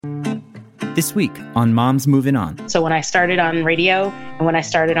This week on Moms Moving On. So when I started on radio and when I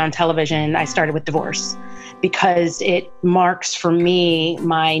started on television, I started with divorce because it marks for me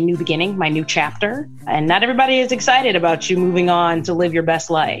my new beginning, my new chapter. And not everybody is excited about you moving on to live your best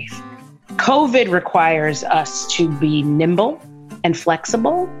life. COVID requires us to be nimble and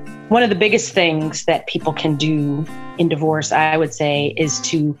flexible. One of the biggest things that people can do in divorce, I would say, is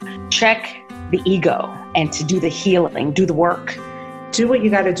to check the ego and to do the healing, do the work. Do what you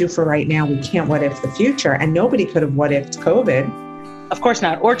got to do for right now. We can't what if the future, and nobody could have what ifed COVID. Of course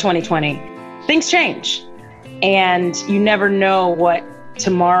not, or 2020. Things change, and you never know what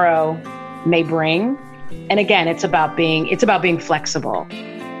tomorrow may bring. And again, it's about being flexible.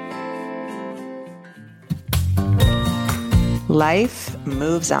 Life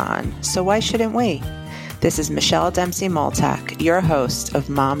moves on, so why shouldn't we? This is Michelle Dempsey Multack, your host of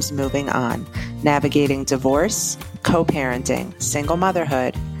Moms Moving On, navigating divorce, co-parenting, single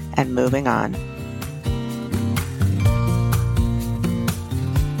motherhood, and moving on.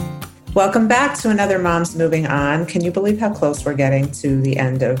 Welcome back to another Moms Moving On. Can you believe how close we're getting to the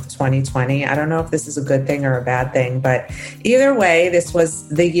end of 2020? I don't know if this is a good thing or a bad thing, but either way, this was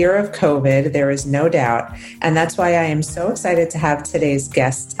the year of COVID. There is no doubt. And that's why I am so excited to have today's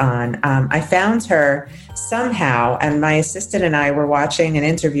guest on. I found her somehow, and my assistant and I were watching an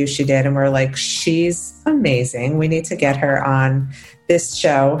interview she did, and we're like, she's amazing. We need to get her on this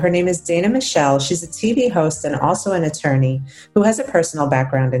show. Her name is Dana Michelle. She's a TV host and also an attorney who has a personal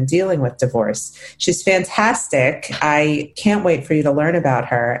background in dealing with divorce. She's fantastic. I can't wait for you to learn about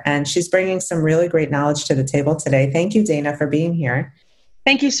her. And she's bringing some really great knowledge to the table today. Thank you, Dana, for being here.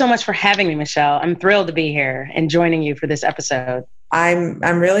 Thank you so much for having me, Michelle. I'm thrilled to be here and joining you for this episode. I'm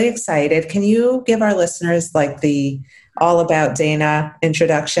really excited. Can you give our listeners like the all about Dana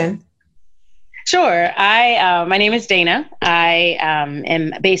introduction? Sure. My name is Dana. I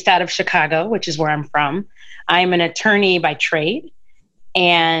am based out of Chicago, which is where I'm from. I'm an attorney by trade,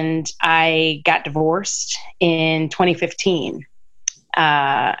 and I got divorced in 2015.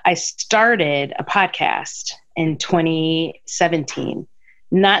 I started a podcast in 2017,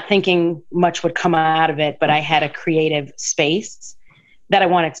 not thinking much would come out of it, but I had a creative space that I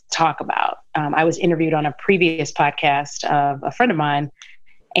wanted to talk about. I was interviewed on a previous podcast of a friend of mine,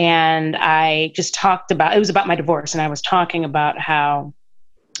 and I just talked about, it was about my divorce, and I was talking about how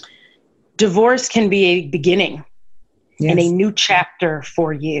divorce can be a beginning and a new chapter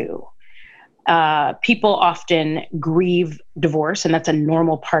for you. People often grieve divorce, and that's a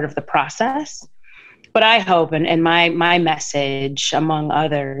normal part of the process. But I hope, and my message, among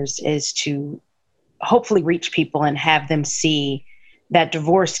others, is to hopefully reach people and have them see that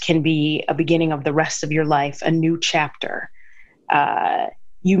divorce can be a beginning of the rest of your life, a new chapter.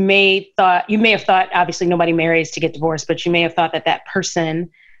 You may have thought, obviously nobody marries to get divorced, but you may have thought that person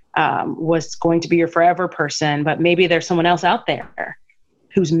was going to be your forever person, but maybe there's someone else out there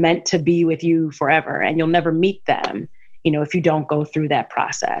who's meant to be with you forever, and you'll never meet them, if you don't go through that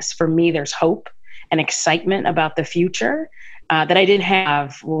process. For me, there's hope and excitement about the future that I didn't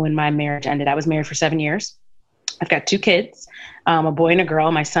have when my marriage ended. I was married for 7 years. I've got 2 kids, a boy and a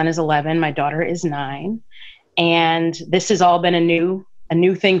girl. My son is 11. My daughter is 9. And this has all been a new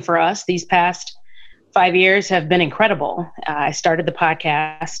thing for us. These past 5 years have been incredible. I started the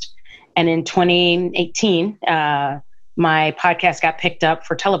podcast, and in 2018, my podcast got picked up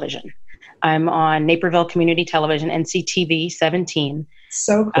for television. I'm on Naperville Community Television, NCTV 17.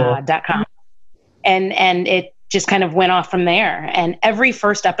 So cool. .com. And it just kind of went off from there. And every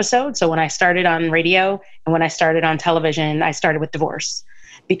first episode, so when I started on radio and when I started on television, I started with divorce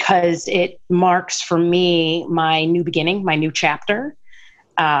because it marks for me my new beginning, my new chapter.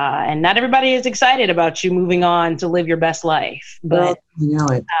 And not everybody is excited about you moving on to live your best life. But you know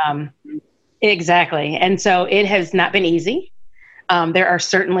it. Exactly. And so it has not been easy. There are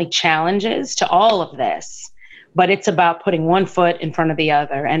certainly challenges to all of this, but it's about putting one foot in front of the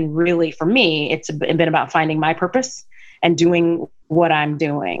other. And really, for me, it's been about finding my purpose and doing what I'm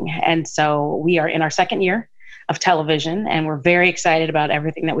doing. And so we are in our 2nd year of television, and we're very excited about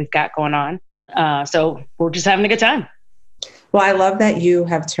everything that we've got going on. So we're just having a good time. Well, I love that you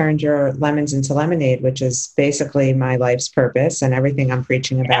have turned your lemons into lemonade, which is basically my life's purpose and everything I'm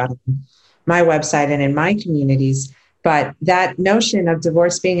preaching about on my website and in my communities. But that notion of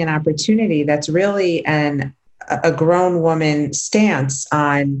divorce being an opportunity, that's really a grown woman stance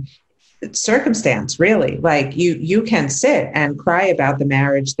on circumstance, really. Like you can sit and cry about the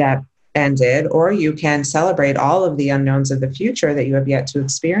marriage that ended, or you can celebrate all of the unknowns of the future that you have yet to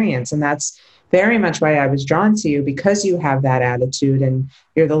experience. And that's very much why I was drawn to you, because you have that attitude and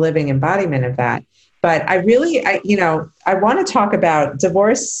you're the living embodiment of that. But I want to talk about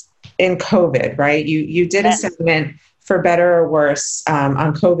divorce. in COVID, right? You did a segment for better or worse on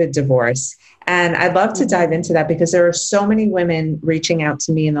COVID divorce. And I'd love to dive into that because there are so many women reaching out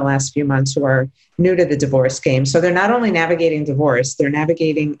to me in the last few months who are new to the divorce game. So they're not only navigating divorce, they're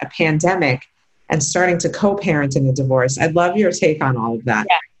navigating a pandemic and starting to co-parent in a divorce. I'd love your take on all of that.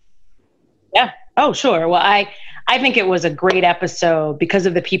 Yeah. Oh, sure. Well, I think it was a great episode because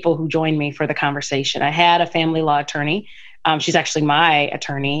of the people who joined me for the conversation. I had a family law attorney. She's actually my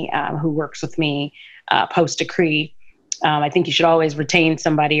attorney who works with me post-decree. I think you should always retain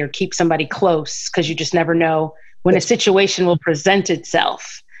somebody or keep somebody close because you just never know when a situation will present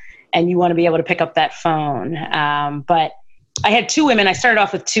itself and you want to be able to pick up that phone. But I had two women. I started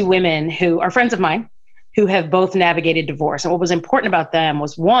off with two women who are friends of mine who have both navigated divorce. And what was important about them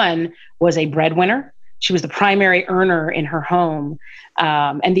was one was a breadwinner. She was the primary earner in her home.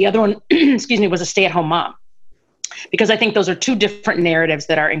 And the other one, was a stay-at-home mom. Because I think those are two different narratives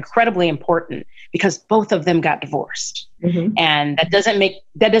that are incredibly important because both of them got divorced. Mm-hmm. And that doesn't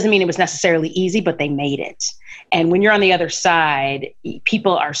mean it was necessarily easy, but they made it. And when you're on the other side,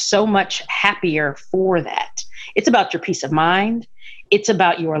 people are so much happier for that. It's about your peace of mind. It's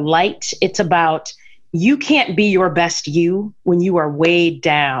about your light. It's about you can't be your best you when you are weighed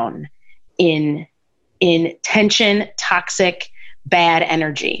down in tension, toxic, bad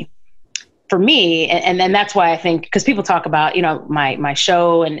energy. For me, and then that's why I think, because people talk about, my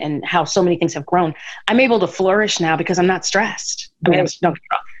show and how so many things have grown, I'm able to flourish now because I'm not stressed. I mean,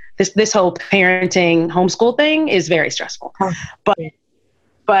 this whole parenting, homeschool thing is very stressful.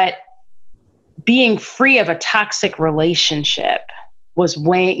 But being free of a toxic relationship was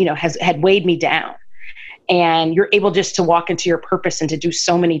had weighed me down. And you're able just to walk into your purpose and to do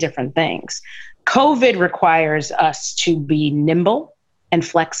so many different things. COVID requires us to be nimble and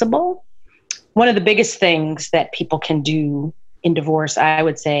flexible. One of the biggest things that people can do in divorce, I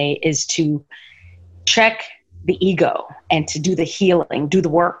would say, is to check the ego and to do the healing, do the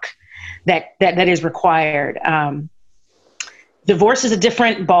work that is required. Divorce is a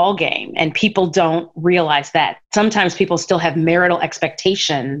different ball game, and people don't realize that. Sometimes people still have marital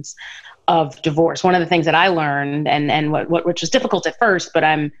expectations of divorce. One of the things that I learned, and which was difficult at first, but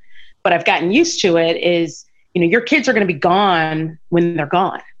I've gotten used to it, is your kids are going to be gone when they're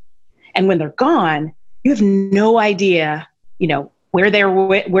gone. And when they're gone, you have no idea, where they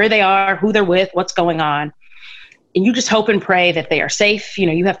are, who they're with, what's going on. And you just hope and pray that they are safe.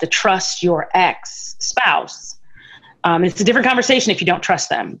 You have to trust your ex-spouse. It's a different conversation if you don't trust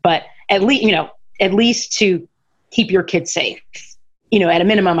them, but at least to keep your kids safe. At a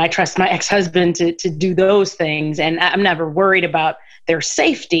minimum, I trust my ex-husband to do those things. And I'm never worried about their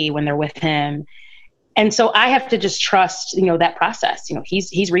safety when they're with him. And so I have to just trust, that process.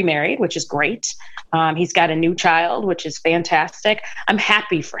 He's remarried, which is great. He's got a new child, which is fantastic. I'm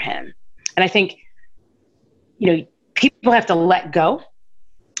happy for him. And I think, people have to let go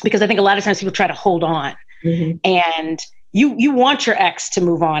because I think a lot of times people try to hold on. Mm-hmm. And you want your ex to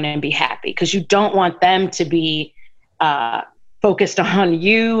move on and be happy because you don't want them to be focused on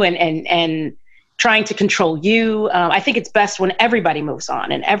you and trying to control you. I think it's best when everybody moves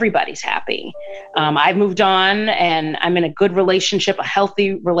on and everybody's happy. I've moved on and I'm in a good relationship, a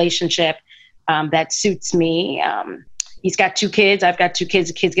healthy relationship that suits me. He's got 2 kids. I've got 2 kids.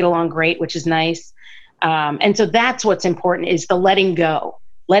 The kids get along great, which is nice. And so that's what's important is the letting go,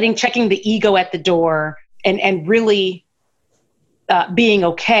 checking the ego at the door and really being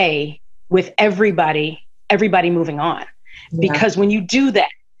okay with everybody moving on. Yeah. Because when you do that,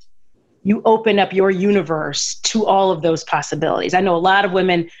 you open up your universe to all of those possibilities. I know a lot of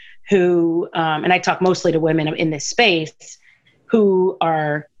women who, and I talk mostly to women in this space, who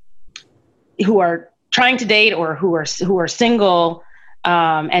are trying to date or who are single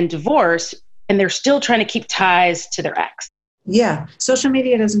and divorced, and they're still trying to keep ties to their ex. Yeah. Social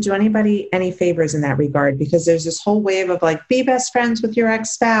media doesn't do anybody any favors in that regard because there's this whole wave of be best friends with your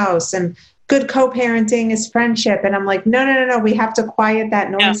ex-spouse and good co-parenting is friendship. And I'm like, no. We have to quiet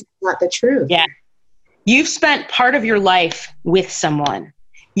that noise. No. It's not the truth. Yeah. You've spent part of your life with someone.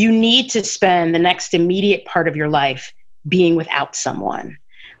 You need to spend the next immediate part of your life being without someone.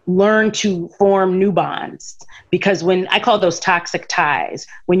 Learn to form new bonds because when I call those toxic ties,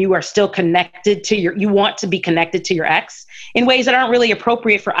 when you are still connected to you want to be connected to your ex in ways that aren't really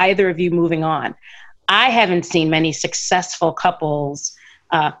appropriate for either of you moving on. I haven't seen many successful couples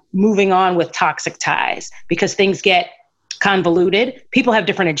moving on with toxic ties because things get convoluted. People have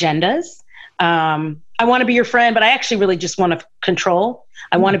different agendas. I want to be your friend, but I actually really just want to control.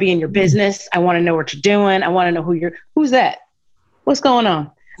 I want to be in your business. I want to know what you're doing. I want to know who's that? What's going on?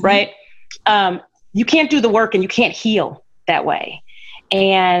 Right? You can't do the work and you can't heal that way.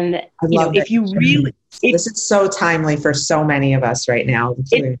 And if you really, this is so timely for so many of us right now.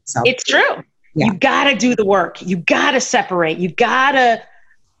 It's true. Yeah. You got to do the work. You got to separate. You got to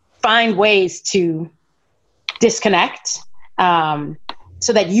find ways to disconnect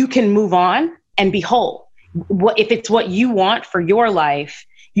so that you can move on and be whole. If it's what you want for your life,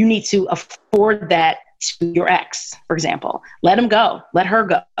 you need to afford that to your ex, for example. Let him go. Let her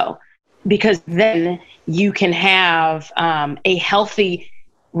go. Because then you can have a healthy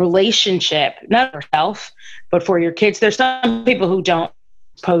relationship, not for yourself, but for your kids. There's some people who don't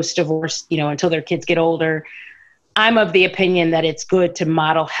post-divorce, until their kids get older. I'm of the opinion that it's good to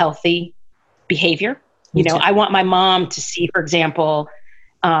model healthy behavior. I want my mom to see, for example,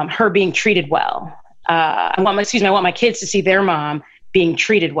 her being treated well. I want my kids to see their mom being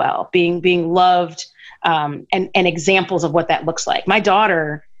treated well, being loved, and examples of what that looks like. My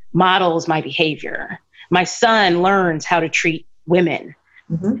daughter models my behavior. My son learns how to treat women,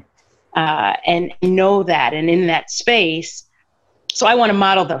 and know that, and in that space. So I want to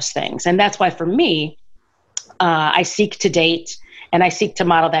model those things. And that's why for me, I seek to date and I seek to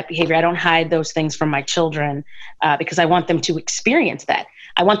model that behavior. I don't hide those things from my children because I want them to experience that.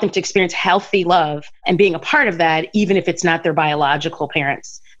 I want them to experience healthy love and being a part of that, even if it's not their biological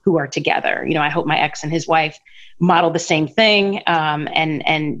parents who are together. I hope my ex and his wife model the same thing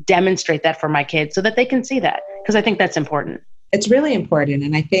and demonstrate that for my kids so that they can see that, because I think that's important. It's really important.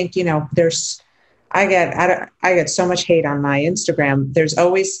 And I think, I get so much hate on my Instagram.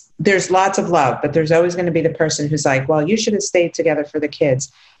 There's lots of love, but there's always going to be the person who's like, well, you should have stayed together for the kids.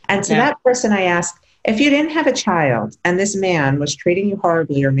 And to that person, I ask, if you didn't have a child and this man was treating you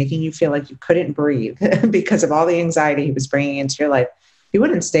horribly or making you feel like you couldn't breathe because of all the anxiety he was bringing into your life, you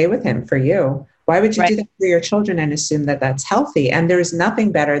wouldn't stay with him for you. Why would you do that for your children and assume that that's healthy? And there's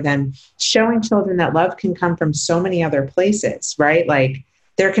nothing better than showing children that love can come from so many other places, right? Like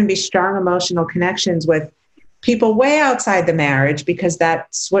there can be strong emotional connections with people way outside the marriage because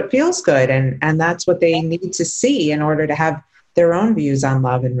that's what feels good. And that's what they need to see in order to have their own views on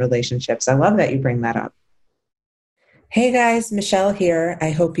love and relationships. I love that you bring that up. Hey guys, Michelle here.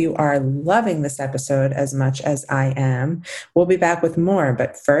 I hope you are loving this episode as much as I am. We'll be back with more,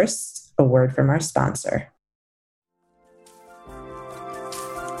 but first, a word from our sponsor.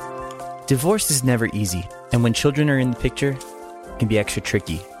 Divorce is never easy, and when children are in the picture, it can be extra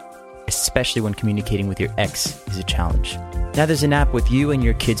tricky, especially when communicating with your ex is a challenge. Now there's an app with you and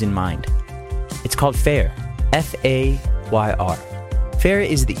your kids in mind. It's called FAIR, F-A-Y-R. FAIR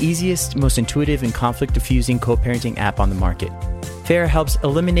is the easiest, most intuitive, and conflict-diffusing co-parenting app on the market. FAIR helps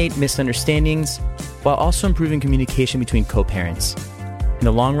eliminate misunderstandings while also improving communication between co-parents. In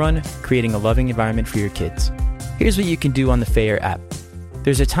the long run, creating a loving environment for your kids. Here's what you can do on the FAIR app.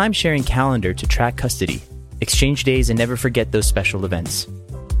 There's a time-sharing calendar to track custody, exchange days, and never forget those special events.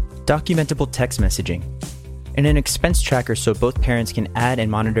 Documentable text messaging, and an expense tracker so both parents can add and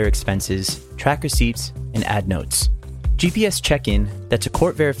monitor expenses, track receipts, and add notes. GPS check-in, that's a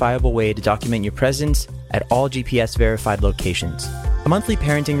court-verifiable way to document your presence at all GPS-verified locations. A monthly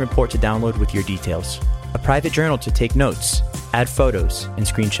parenting report to download with your details. A private journal to take notes, add photos, and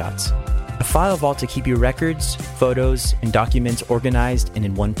screenshots. A file vault to keep your records, photos, and documents organized and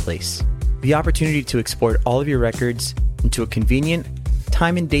in one place. The opportunity to export all of your records into a convenient,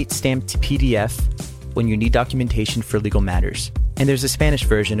 time and date stamped PDF when you need documentation for legal matters. And there's a Spanish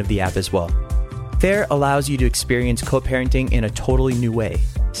version of the app as well. FAIR allows you to experience co-parenting in a totally new way.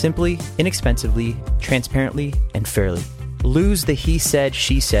 Simply, inexpensively, transparently, and fairly. Lose the he said,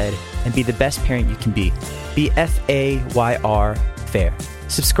 she said, and be the best parent you can be. Be FAYR FAIR.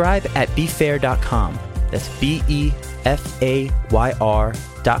 Subscribe at befair.com. That's BEFAYR.com.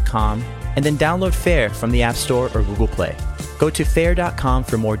 And then download FAIR from the App Store or Google Play. Go to fair.com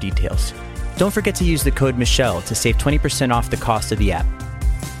for more details. Don't forget to use the code Michelle to save 20% off the cost of the app.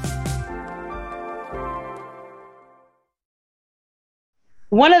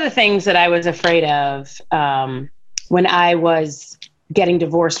 One of the things that I was afraid of when I was getting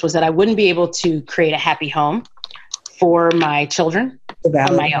divorced was that I wouldn't be able to create a happy home for my children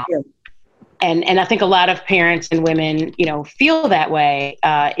on my own. And I think a lot of parents and women, feel that way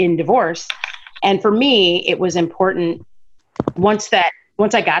in divorce. And for me, it was important once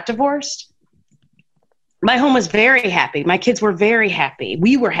I got divorced, my home was very happy. My kids were very happy.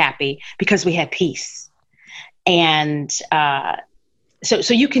 We were happy because we had peace. And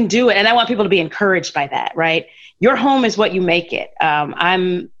so you can do it. And I want people to be encouraged by that, right? Your home is what you make it.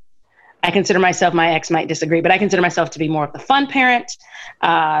 I'm I consider myself, my ex might disagree, but I consider myself to be more of the fun parent,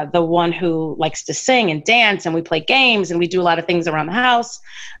 the one who likes to sing and dance, and we play games and we do a lot of things around the house.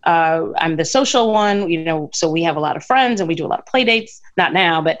 I'm the social one, so we have a lot of friends and we do a lot of play dates. Not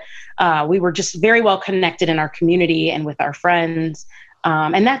now, but we were just very well connected in our community and with our friends.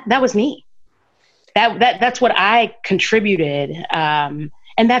 And that was me. That's what I contributed.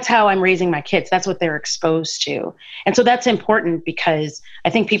 And that's how I'm raising my kids. That's what they're exposed to. And so that's important because I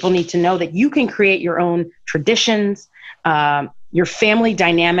think people need to know that you can create your own traditions, your family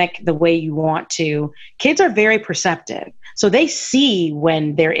dynamic the way you want to. Kids are very perceptive. So they see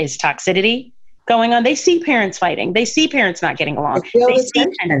when there is toxicity going on. They see parents fighting. They see parents not getting along.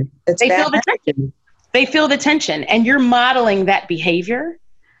 They feel the tension. And you're modeling that behavior.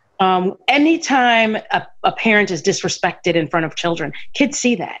 Anytime a parent is disrespected in front of children, kids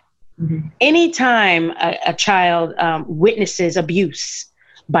see that. Mm-hmm. Anytime a child witnesses abuse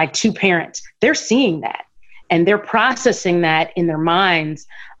by two parents, they're seeing that. And they're processing that in their minds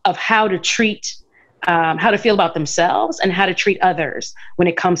of how to treat, how to feel about themselves and how to treat others when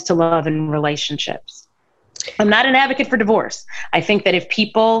it comes to love and relationships. I'm not an advocate for divorce. I think that if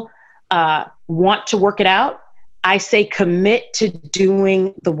people want to work it out, I say commit to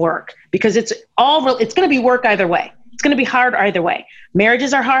doing the work because it's going to be work either way. It's going to be hard either way.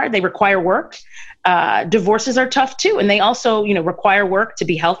 Marriages are hard. They require work. Divorces are tough too. And they also, require work to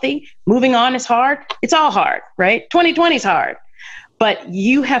be healthy. Moving on is hard. It's all hard, right? 2020 is hard, but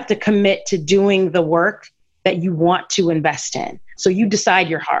you have to commit to doing the work that you want to invest in. So you decide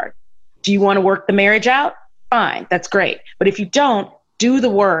your heart. Do you want to work the marriage out? Fine. That's great. But if you don't, do the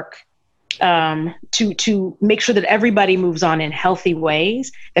work to make sure that everybody moves on in healthy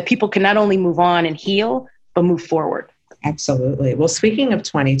ways, that people can not only move on and heal, but move forward. Absolutely. Well, speaking of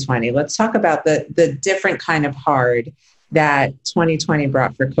 2020, let's talk about the different kind of hard that 2020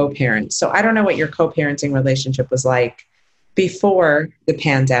 brought for co-parents. So I don't know what your co-parenting relationship was like before the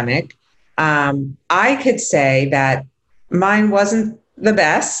pandemic. I could say that mine wasn't the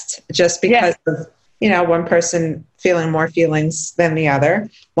best just because of one person feeling more feelings than the other,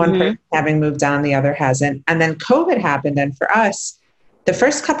 one person having moved on, the other hasn't. And then COVID happened. And for us, the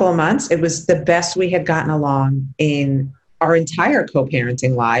first couple of months, it was the best we had gotten along in our entire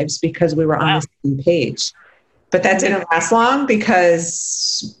co-parenting lives because we were on the same page. But that didn't last long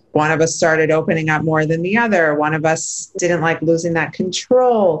because one of us started opening up more than the other. One of us didn't like losing that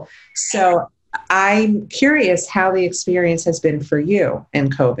control. So I'm curious how the experience has been for you in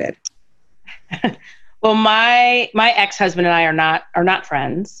COVID. Well, my ex-husband and I are not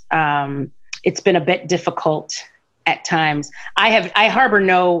friends. It's been a bit difficult at times. I harbor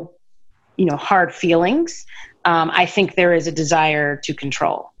no, hard feelings. I think there is a desire to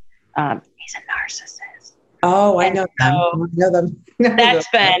control. He's a narcissist. Oh, I know them. That's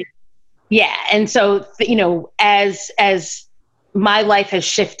been, yeah. And so, as my life has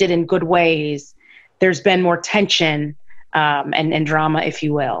shifted in good ways, there's been more tension and drama, if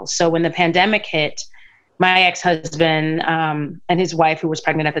you will. So when the pandemic hit, my ex-husband and his wife, who was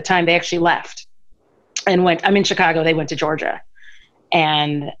pregnant at the time, they actually left and I'm in Chicago. They went to Georgia,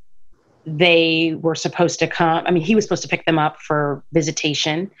 and they were supposed to come. I mean, he was supposed to pick them up for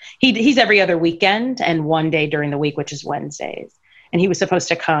visitation. He's every other weekend and one day during the week, which is Wednesdays. And he was supposed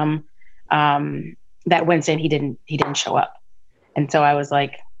to come that Wednesday, and he didn't show up. And so I was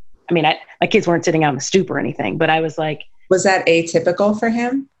like, my kids weren't sitting out on the stoop or anything, but I was like, was that atypical for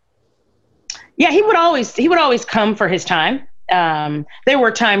him? Yeah, he would always come for his time. There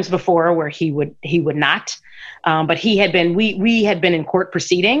were times before where he would not, but we had been in court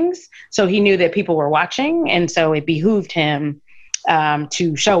proceedings, so he knew that people were watching, and so it behooved him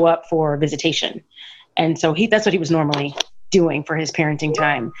to show up for visitation, and so that's what he was normally doing for his parenting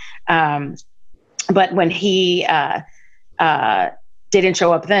time. But when he didn't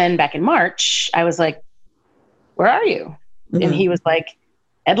show up then back in March, I was like, "Where are you?" Mm-hmm. And he was like,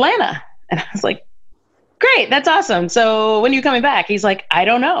 "Atlanta." And I was like, "Great, that's awesome. So when are you coming back?" He's like, "I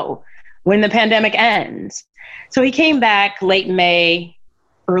don't know when the pandemic ends." So he came back late May,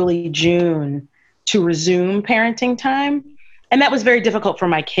 early June to resume parenting time. And that was very difficult for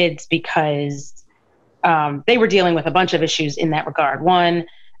my kids because they were dealing with a bunch of issues in that regard. One,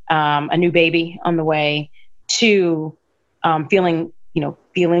 a new baby on the way. Two,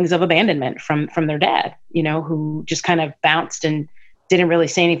 feelings of abandonment from their dad, who just kind of bounced and didn't really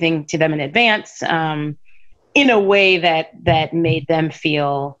say anything to them in advance, in a way that made them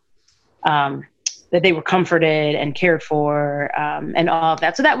feel that they were comforted and cared for, and all of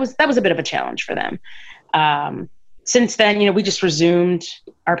that. So that was a bit of a challenge for them. Since then, we just resumed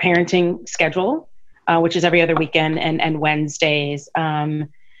our parenting schedule, which is every other weekend and Wednesdays.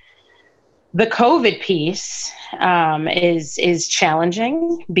 The COVID piece is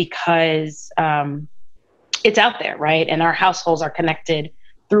challenging because it's out there, right? And our households are connected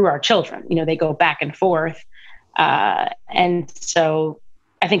through our children. They go back and forth. And so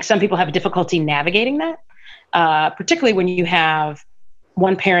I think some people have difficulty navigating that, particularly when you have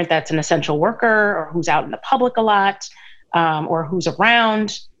one parent that's an essential worker or who's out in the public a lot, or who's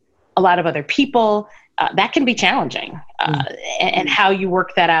around a lot of other people. That can be challenging, and how you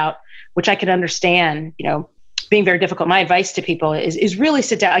work that out, which I can understand, being very difficult. My advice to people is really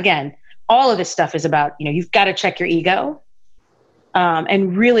sit down. Again, all of this stuff is about, you've got to check your ego,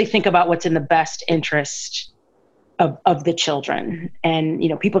 and really think about what's in the best interest of the children. And,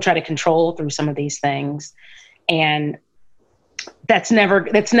 people try to control through some of these things, and that's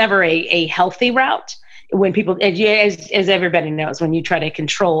never a healthy route. When people, as everybody knows, when you try to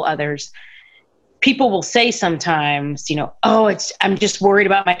control others, people will say sometimes, I'm just worried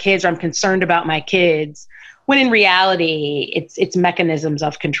about my kids, or I'm concerned about my kids, when in reality, it's mechanisms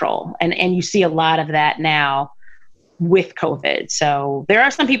of control. And you see a lot of that now with COVID. So there are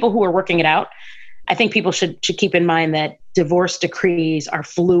some people who are working it out. I think people should keep in mind that divorce decrees are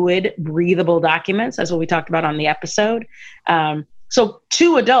fluid, breathable documents. That's what we talked about on the episode. So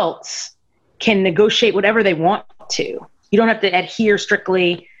two adults can negotiate whatever they want to. You don't have to adhere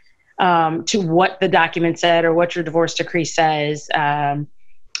strictly to what the document said or what your divorce decree says, and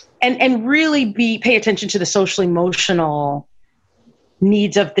really pay attention to the social emotional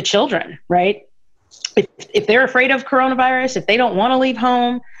needs of the children, right? If they're afraid of coronavirus, if they don't want to leave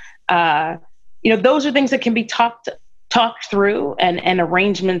home, those are things that can be talked through, and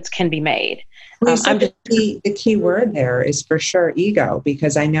arrangements can be made. Well, the key word there is for sure ego,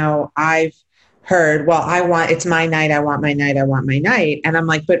 because I know I've heard, it's my night, I want my night, I want my night. And I'm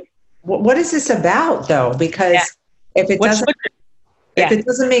like, but what is this about though? Because if it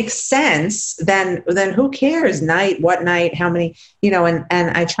doesn't make sense, then who cares? What night, how many, and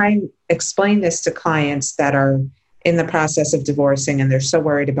I try and explain this to clients that are in the process of divorcing, and they're so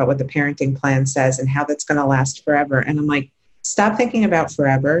worried about what the parenting plan says and how that's going to last forever. And I'm like, stop thinking about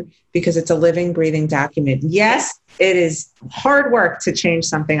forever, because it's a living, breathing document. Yes, it is hard work to change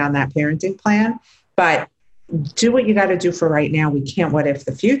something on that parenting plan, but do what you got to do for right now. We can't what if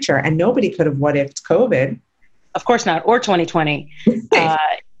the future, and nobody could have what ifed COVID. Of course not, or 2020.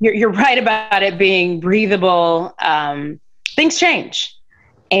 You're right about it being breathable. Things change,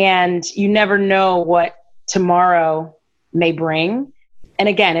 and you never know what tomorrow may bring. And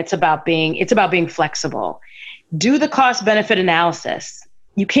again, it's about being flexible. Do the cost benefit analysis.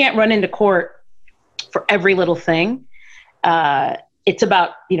 You can't run into court for every little thing. It's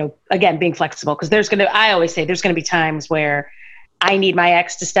about, again, being flexible, because I always say there's going to be times where I need my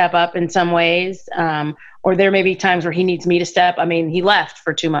ex to step up in some ways. Or there may be times where he needs me to step. I mean, he left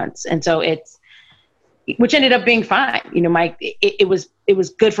for 2 months. And so which ended up being fine. It was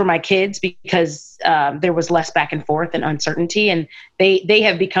good for my kids, because there was less back and forth and uncertainty, and they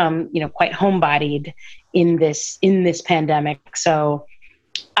have become, quite homebodied in this pandemic. So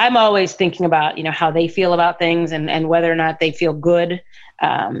I'm always thinking about, how they feel about things, and whether or not they feel good,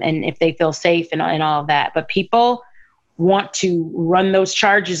 and if they feel safe and all of that. But people want to run those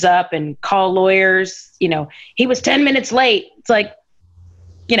charges up and call lawyers. He was 10 minutes late. It's like,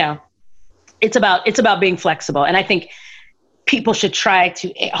 it's about being flexible. And I think people should try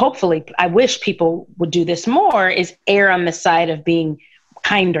to, hopefully, I wish people would do this more, is err on the side of being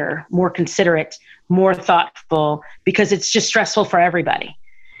kinder, more considerate, more thoughtful, because it's just stressful for everybody.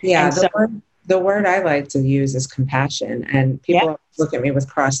 Yeah. The word I like to use is compassion. And people look at me with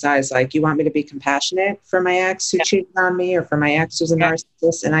crossed eyes, like, you want me to be compassionate for my ex who cheated on me, or for my ex who's a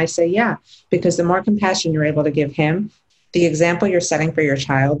narcissist? And I say, yeah, because the more compassion you're able to give him, the example you're setting for your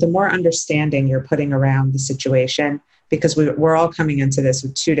child, the more understanding you're putting around the situation, because we're all coming into this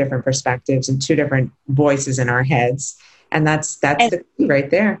with two different perspectives and two different voices in our heads. And that's the key right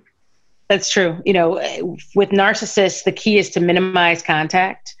there. That's true. With narcissists, the key is to minimize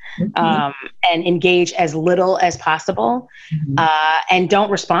contact, and engage as little as possible, and don't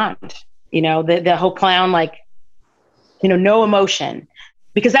respond. The whole clown, no emotion,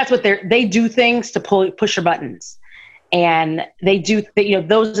 because that's what they do, things to push your buttons. And they do,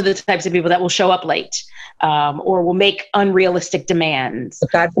 those are the types of people that will show up late, or will make unrealistic demands.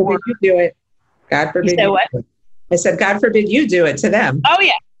 But God forbid you do it. God forbid. You say what? I said, God forbid you do it to them. Oh,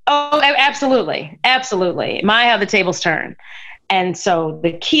 yeah. Oh, absolutely. Absolutely. How the tables turn. And so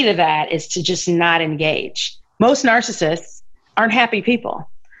the key to that is to just not engage. Most narcissists aren't happy people.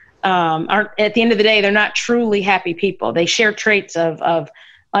 At the end of the day, they're not truly happy people. They share traits of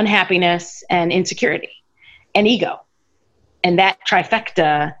unhappiness and insecurity and ego. And that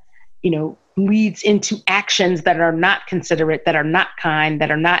trifecta leads into actions that are not considerate, that are not kind, that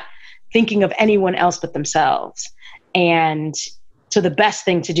are not thinking of anyone else but themselves. And so the best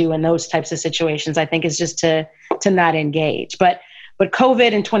thing to do in those types of situations, I think, is just to not engage. But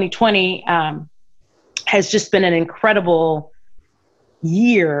COVID in 2020 has just been an incredible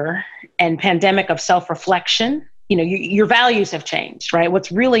year and pandemic of self-reflection. Your values have changed, right?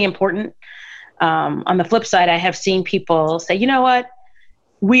 What's really important. On the flip side, I have seen people say, you know what?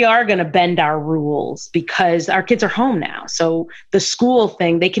 We are going to bend our rules because our kids are home now. So the school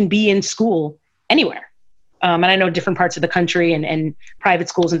thing, they can be in school anywhere. And I know different parts of the country and private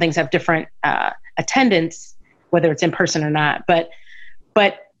schools and things have different attendance, whether it's in person or not. But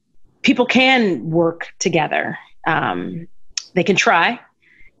people can work together. They can try.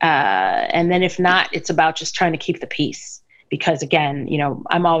 And then if not, it's about just trying to keep the peace. Because again,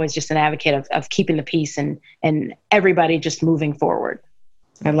 I'm always just an advocate of keeping the peace and everybody just moving forward.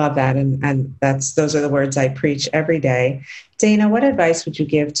 I love that. And those are the words I preach every day. Dana, what advice would you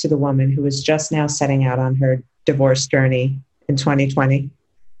give to the woman who is just now setting out on her divorce journey in 2020?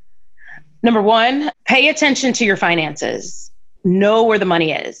 Number one, pay attention to your finances. Know where the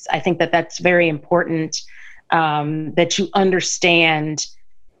money is. I think that's very important, that you understand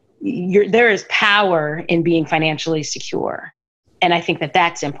there is power in being financially secure. And I think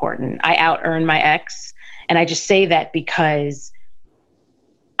that's important. I out-earned my ex. And I just say that because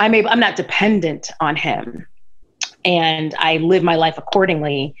I'm not dependent on him. And I live my life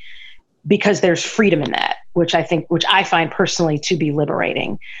accordingly because there's freedom in that, which I find personally to be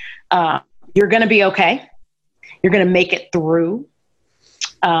liberating. You're going to be okay. You're going to make it through.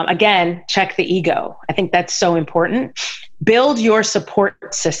 Again, check the ego. I think that's so important. Build your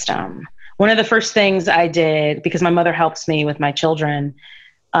support system. One of the first things I did, because my mother helps me with my children,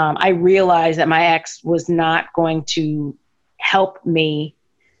 I realized that my ex was not going to help me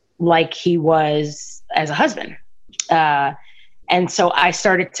like he was as a husband. And so I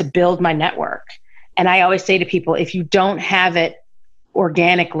started to build my network. And I always say to people, if you don't have it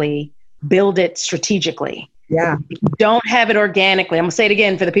organically, build it strategically. Yeah. If you don't have it organically, I'm going to say it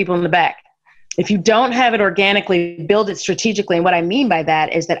again for the people in the back. If you don't have it organically, build it strategically. And what I mean by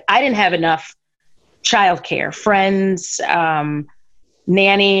that is that I didn't have enough childcare, friends,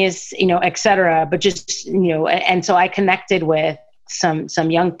 nannies, et cetera, but just, and so I connected with some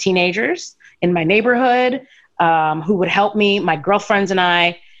young teenagers in my neighborhood who would help me. My girlfriends and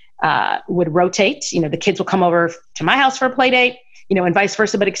I would rotate. The kids will come over to my house for a play date, and vice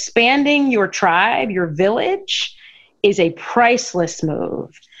versa. But expanding your tribe, your village, is a priceless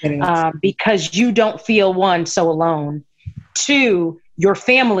move because you don't feel, one, so alone. Two, your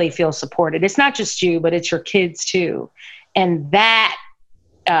family feels supported. It's not just you, but it's your kids too. And that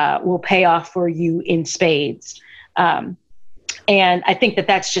will pay off for you in spades. And I think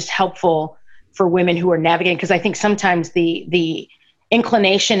that's just helpful for women who are navigating, because I think sometimes the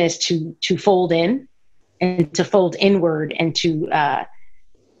inclination is to fold in and to fold inward and to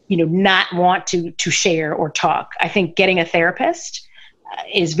not want to share or talk. I think getting a therapist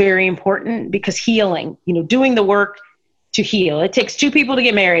is very important, because healing, doing the work to heal. It takes two people to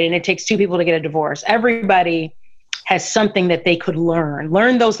get married and it takes two people to get a divorce. Everybody has something that they could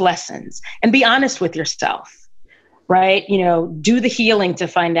learn those lessons and be honest with yourself, right? Do the healing to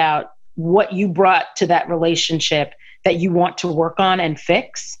find out what you brought to that relationship that you want to work on and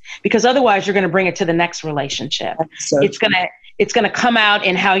fix, because otherwise you're going to bring it to the next relationship. It's going to come out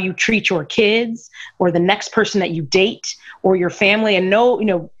in how you treat your kids or the next person that you date or your family. And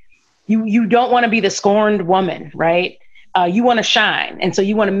you don't want to be the scorned woman, right? You want to shine. And so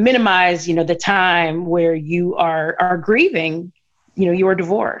you want to minimize, the time where you are grieving, your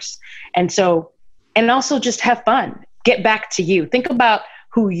divorce. And also just have fun, get back to you, think about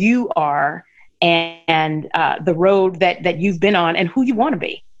who you are and the road that you've been on and who you want to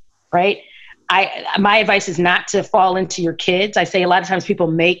be, right? My advice is not to fall into your kids. I say a lot of times people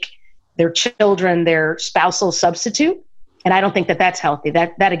make their children their spousal substitute. And I don't think that's healthy.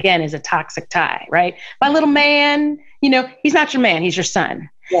 That again is a toxic tie, right? My little man, he's not your man, he's your son.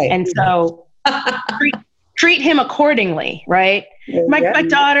 Right. And so treat him accordingly, right? Yeah. My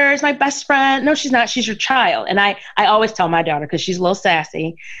daughter is my best friend. No, she's not. She's your child. And I always tell my daughter, because she's a little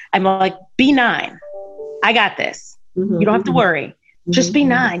sassy, I'm like, be 9. I got this. Mm-hmm. You don't have to worry. Mm-hmm. Just be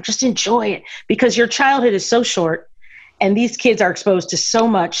 9. Just enjoy it. Because your childhood is so short and these kids are exposed to so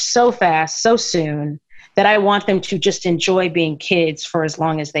much, so fast, so soon, that I want them to just enjoy being kids for as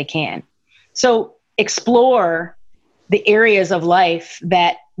long as they can. So explore the areas of life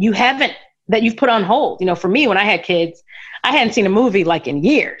that you've put on hold. For me, when I had kids, I hadn't seen a movie like in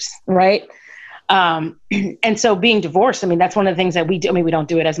years, right? And so being divorced, I mean, that's one of the things that we do. I mean, we don't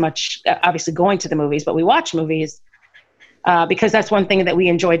do it as much, obviously going to the movies, but we watch movies because that's one thing that we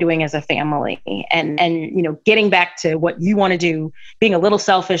enjoy doing as a family. And, you know, getting back to what you want to do, being a little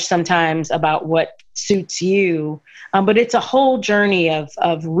selfish sometimes about what suits you. But it's a whole journey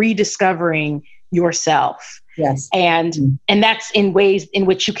of rediscovering yourself. Yes. And that's in ways in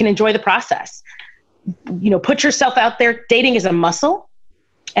which you can enjoy the process. You know, put yourself out there. Dating is a muscle.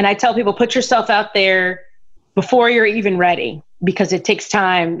 And I tell people, put yourself out there before you're even ready, because it takes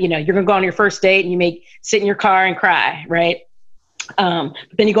time. You know, you're going to go on your first date and you may sit in your car and cry, right? But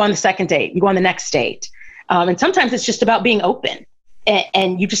then you go on the second date, you go on the next date. And sometimes it's just about being open,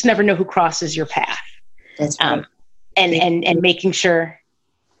 and you just never know who crosses your path. That's right. And making sure,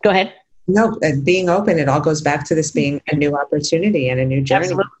 go ahead. No, being open, it all goes back to this being a new opportunity and a new journey.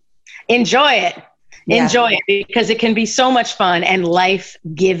 Absolutely. Enjoy it. Yeah. Enjoy it, because it can be so much fun and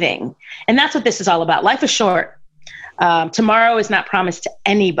life-giving. And that's what this is all about. Life is short. Tomorrow is not promised to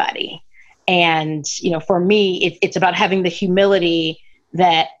anybody. And, you know, for me, it's about having the humility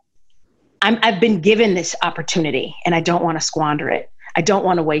that I've been given this opportunity and I don't want to squander it. I don't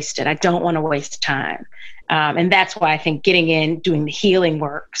want to waste it. I don't want to waste time. And that's why I think getting in, doing the healing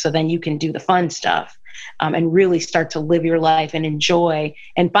work, so then you can do the fun stuff. And really start to live your life and enjoy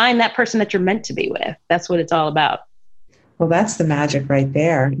and find that person that you're meant to be with. That's what it's all about. Well, that's the magic right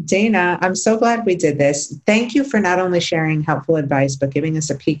there. Dana, I'm so glad we did this. Thank you for not only sharing helpful advice, but giving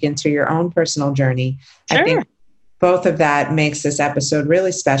us a peek into your own personal journey. Sure. I think both of that makes this episode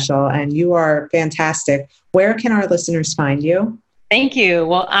really special, and you are fantastic. Where can our listeners find you? Thank you.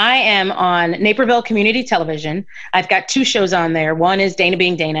 Well, I am on Naperville Community Television. I've got 2 shows on there. One is Dana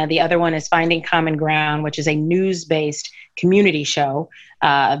Being Dana. The other one is Finding Common Ground, which is a news-based community show.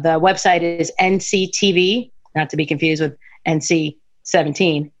 The website is NCTV, not to be confused with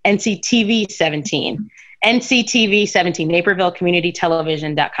NC-17, NCTV-17, NCTV-17,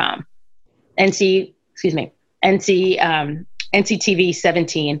 NapervilleCommunityTelevision.com.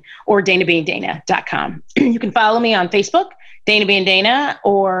 NCTV-17 or DanaBeingDana.com. You can follow me on Facebook, Dana Being Dana,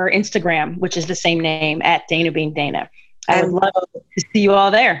 or Instagram, which is the same name, at Dana Being Dana. I would love to see you all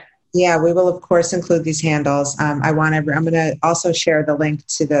there. Yeah, we will, of course, include these handles. I'm going to also share the link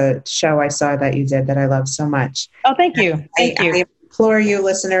to the show I saw that you did that I love so much. Oh, thank you. Thank you. I implore you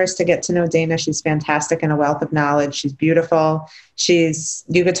listeners to get to know Dana. She's fantastic and a wealth of knowledge. She's beautiful. You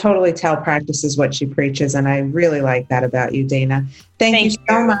could totally tell practices what she preaches. And I really like that about you, Dana. Thank you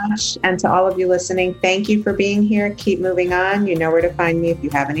so much. And to all of you listening, thank you for being here. Keep moving on. You know where to find me if you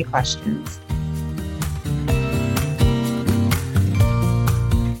have any questions.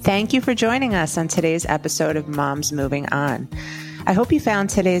 Thank you for joining us on today's episode of Moms Moving On. I hope you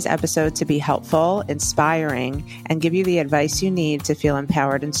found today's episode to be helpful, inspiring, and give you the advice you need to feel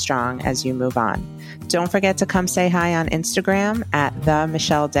empowered and strong as you move on. Don't forget to come say hi on Instagram at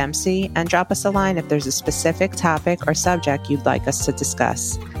 @MichelleDempsey and drop us a line if there's a specific topic or subject you'd like us to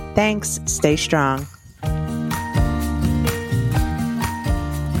discuss. Thanks. Stay strong.